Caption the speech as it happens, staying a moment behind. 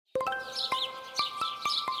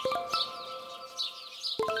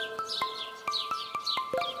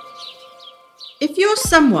If you're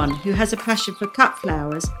someone who has a passion for cut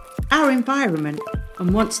flowers, our environment,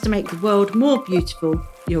 and wants to make the world more beautiful,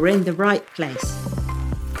 you're in the right place.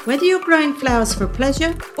 Whether you're growing flowers for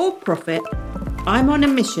pleasure or profit, I'm on a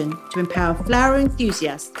mission to empower flower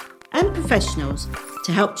enthusiasts and professionals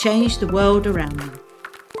to help change the world around them.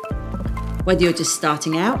 Whether you're just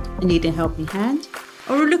starting out and need a helping hand,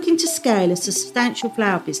 or are looking to scale a substantial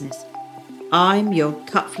flower business, I'm your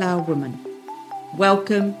cut flower woman.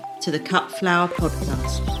 Welcome to the Cut Flower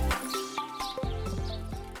Podcast.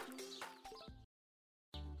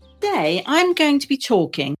 Today, I'm going to be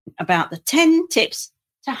talking about the 10 tips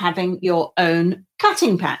to having your own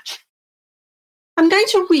cutting patch. I'm going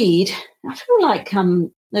to read, I feel like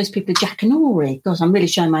those people, Jack and Ori, gosh, I'm really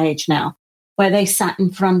showing my age now, where they sat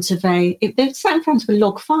in front of a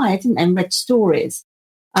log fire, didn't they, and read stories.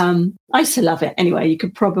 I used to love it. Anyway, you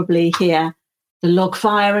could probably hear the log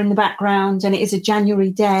fire in the background, and it is a January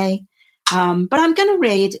day. But I'm going to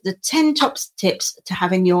read the 10 top tips to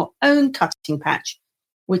having your own cutting patch,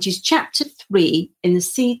 which is chapter 3 in the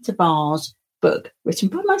Seed to Vase book, written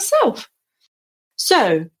by myself.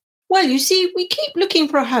 So, well, you see, we keep looking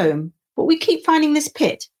for a home, but we keep finding this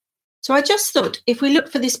pit. So I just thought if we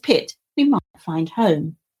look for this pit, we might find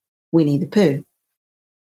home. Winnie the Pooh.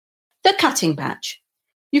 The cutting patch.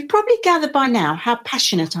 You've probably gathered by now how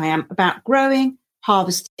passionate I am about growing,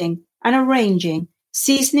 harvesting, and arranging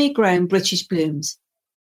seasonally grown British blooms.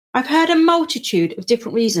 I've heard a multitude of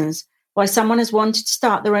different reasons why someone has wanted to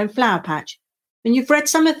start their own flower patch, and you've read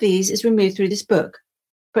some of these as we move through this book.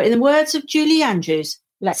 But in the words of Julie Andrews,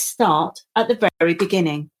 let's start at the very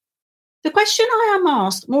beginning. The question I am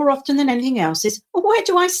asked more often than anything else is, well, where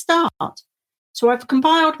do I start? So I've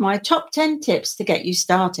compiled my top 10 tips to get you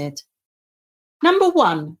started. Number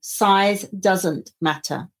 1, size doesn't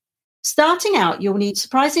matter. Starting out, you'll need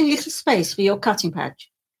surprisingly little space for your cutting patch.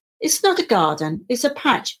 It's not a garden, it's a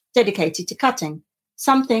patch dedicated to cutting,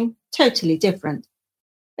 something totally different.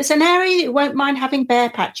 It's an area you won't mind having bare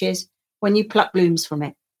patches when you pluck blooms from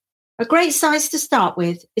it. A great size to start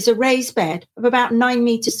with is a raised bed of about 9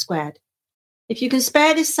 meters squared. If you can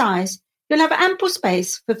spare this size, you'll have ample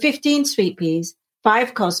space for 15 sweet peas,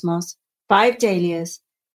 5 cosmos, 5 dahlias,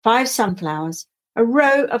 5 sunflowers, a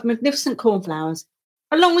row of magnificent cornflowers,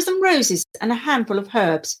 along with some roses and a handful of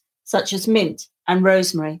herbs, such as mint and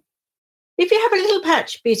rosemary. If you have a little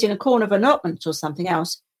patch, be it in a corner of an allotment or something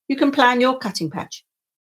else, you can plan your cutting patch.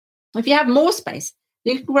 If you have more space,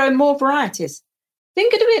 you can grow more varieties.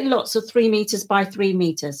 Think of it in lots of 3 meters by 3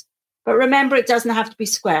 meters. But remember, it doesn't have to be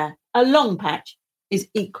square. A long patch is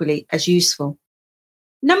equally as useful.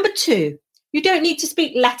 Number 2, you don't need to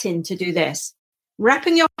speak Latin to do this.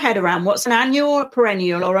 Wrapping your head around what's an annual, a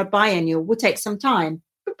perennial, or a biennial will take some time.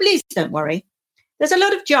 But please don't worry. There's a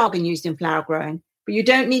lot of jargon used in flower growing, but you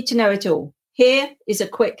don't need to know it all. Here is a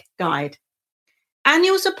quick guide.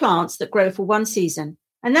 Annuals are plants that grow for one season,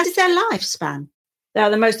 and that is their lifespan. They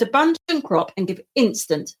are the most abundant crop and give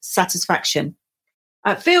instant satisfaction.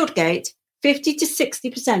 At Fieldgate, 50 to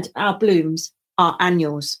 60% of our blooms are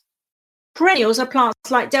annuals. Perennials are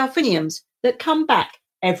plants like delphiniums that come back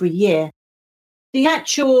every year. The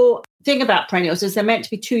actual thing about perennials is they're meant to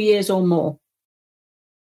be 2 years or more.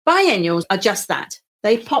 Biennials are just that.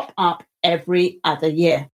 They pop up every other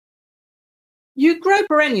year. You grow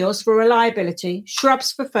perennials for reliability,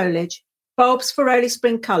 shrubs for foliage, bulbs for early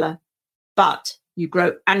spring colour, but you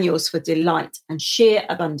grow annuals for delight and sheer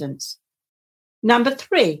abundance. Number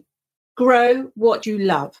 3, grow what you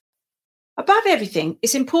love. Above everything,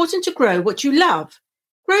 it's important to grow what you love.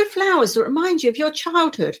 Grow flowers that remind you of your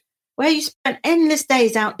childhood, where you spent endless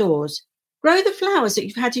days outdoors. Grow the flowers that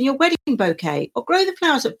you've had in your wedding bouquet, or grow the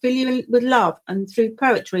flowers that fill you with love and through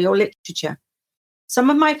poetry or literature. Some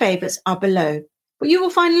of my favourites are below, but you will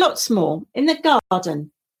find lots more in the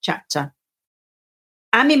garden chapter.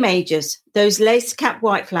 Ami majors, those lace-cap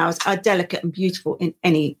white flowers, are delicate and beautiful in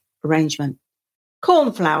any arrangement.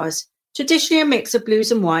 Cornflowers, traditionally a mix of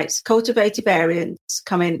blues and whites. Cultivated variants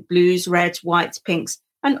come in blues, reds, whites, pinks,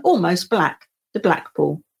 and almost black, the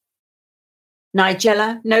Blackpool.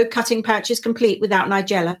 Nigella, no cutting patch is complete without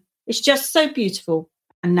Nigella. It's just so beautiful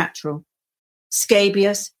and natural.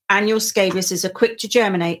 Scabious, annual scabious is quick to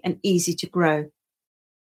germinate and easy to grow.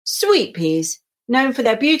 Sweet peas, known for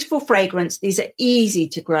their beautiful fragrance, these are easy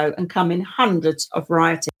to grow and come in hundreds of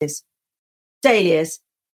varieties. Dahlias,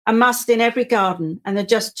 a must in every garden, and there are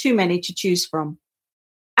just too many to choose from.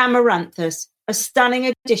 Amaranthus, a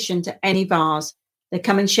stunning addition to any vase. They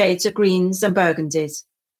come in shades of greens and burgundies.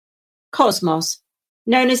 Cosmos,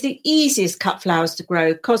 known as the easiest cut flowers to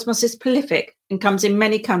grow, cosmos is prolific and comes in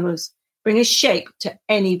many colours, bringing shape to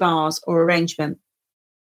any vase or arrangement.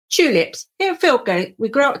 Tulips. Here at Fieldgate, we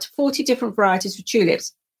grow up to 40 different varieties of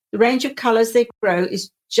tulips. The range of colours they grow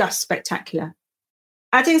is just spectacular.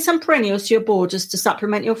 Adding some perennials to your borders to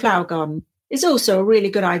supplement your flower garden is also a really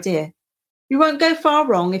good idea. You won't go far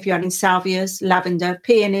wrong if you're adding salvias, lavender,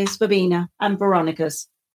 peonies, verbena and veronicas.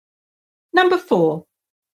 Number 4,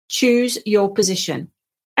 choose your position.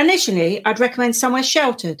 Initially, I'd recommend somewhere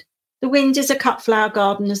sheltered. The wind is a cut flower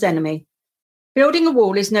gardener's enemy. Building a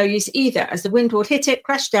wall is no use either, as the wind will hit it,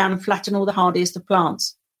 crash down and flatten all the hardiest of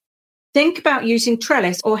plants. Think about using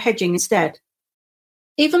trellis or hedging instead.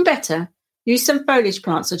 Even better, use some foliage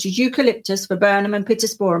plants such as eucalyptus, viburnum and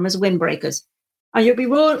pittosporum as windbreakers, and you'll be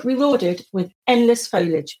rewarded with endless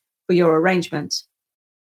foliage for your arrangements.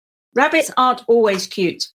 Rabbits aren't always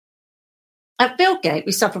cute. At Fieldgate,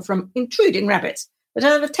 we suffer from intruding rabbits that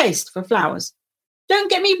have a taste for flowers. Don't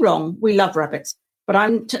get me wrong, we love rabbits, but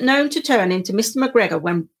I'm known to turn into Mr. McGregor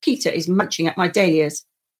when Peter is munching at my dahlias.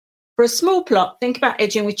 For a small plot, think about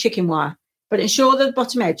edging with chicken wire, but ensure that the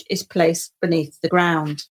bottom edge is placed beneath the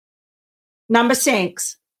ground. Number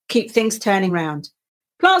 6, keep things turning round.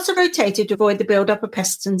 Plants are rotated to avoid the build-up of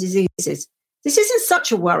pests and diseases. This isn't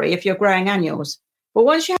such a worry if you're growing annuals, but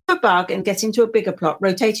once you have a bug and get into a bigger plot,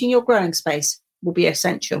 rotating your growing space will be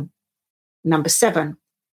essential. Number 7,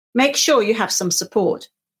 make sure you have some support.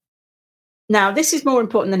 Now, this is more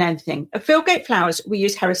important than anything. At Fieldgate Flowers, we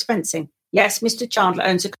use Harris fencing. Yes, Mr. Chandler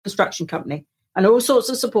owns a construction company, and all sorts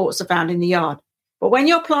of supports are found in the yard. But when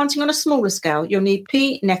you're planting on a smaller scale, you'll need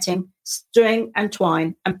pea netting, string and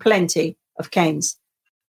twine, and plenty of canes.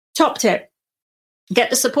 Top tip, get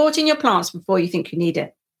the support in your plants before you think you need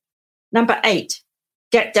it. Number 8,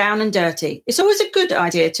 get down and dirty. It's always a good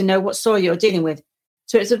idea to know what soil you're dealing with,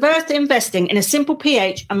 so it's worth investing in a simple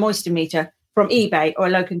pH and moisture meter from eBay or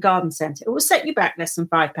a local garden centre. It will set you back less than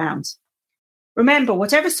 £5. Remember,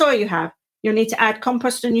 whatever soil you have, you'll need to add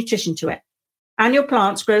compost and nutrition to it. Annual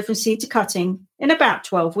plants grow from seed to cutting in about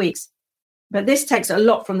 12 weeks, but this takes a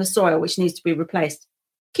lot from the soil which needs to be replaced.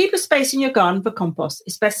 Keep a space in your garden for compost.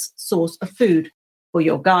 It's the best source of food for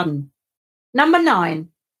your garden. Number 9,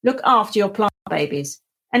 look after your plant babies.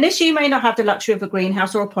 Initially, you may not have the luxury of a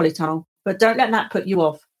greenhouse or a polytunnel, but don't let that put you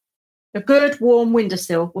off. A good warm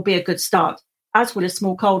windowsill will be a good start, as will a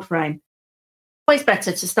small cold frame. Always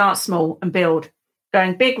better to start small and build.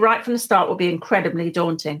 Going big right from the start will be incredibly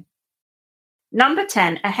daunting. Number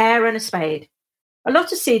 10, a hare and a spade. A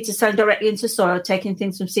lot of seeds are sown directly into soil, taking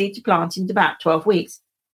things from seed to plant in about 12 weeks.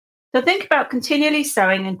 So think about continually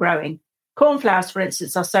sowing and growing. Cornflowers, for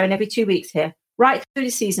instance, are sown every 2 weeks here, right through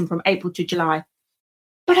the season from April to July.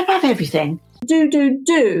 But above everything, do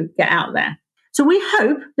get out there. So we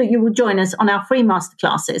hope that you will join us on our free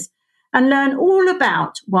masterclasses and learn all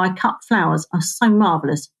about why cut flowers are so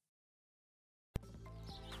marvellous.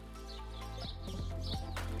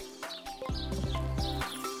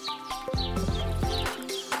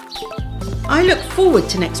 I look forward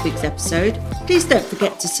to next week's episode. Please don't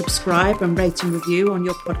forget to subscribe and rate and review on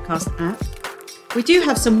your podcast app. We do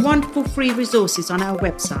have some wonderful free resources on our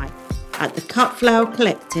website at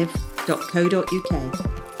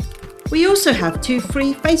thecutflowercollective.co.uk. We also have 2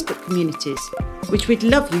 free Facebook communities, which we'd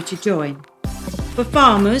love you to join. For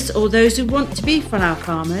farmers or those who want to be flower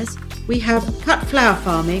farmers, we have Cut Flower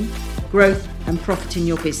Farming, Growth and Profit in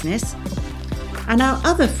Your Business. And our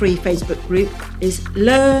other free Facebook group is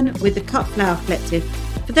Learn with the Cut Flower Collective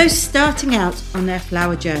for those starting out on their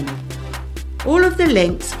flower journey. All of the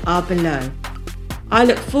links are below. I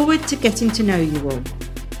look forward to getting to know you all.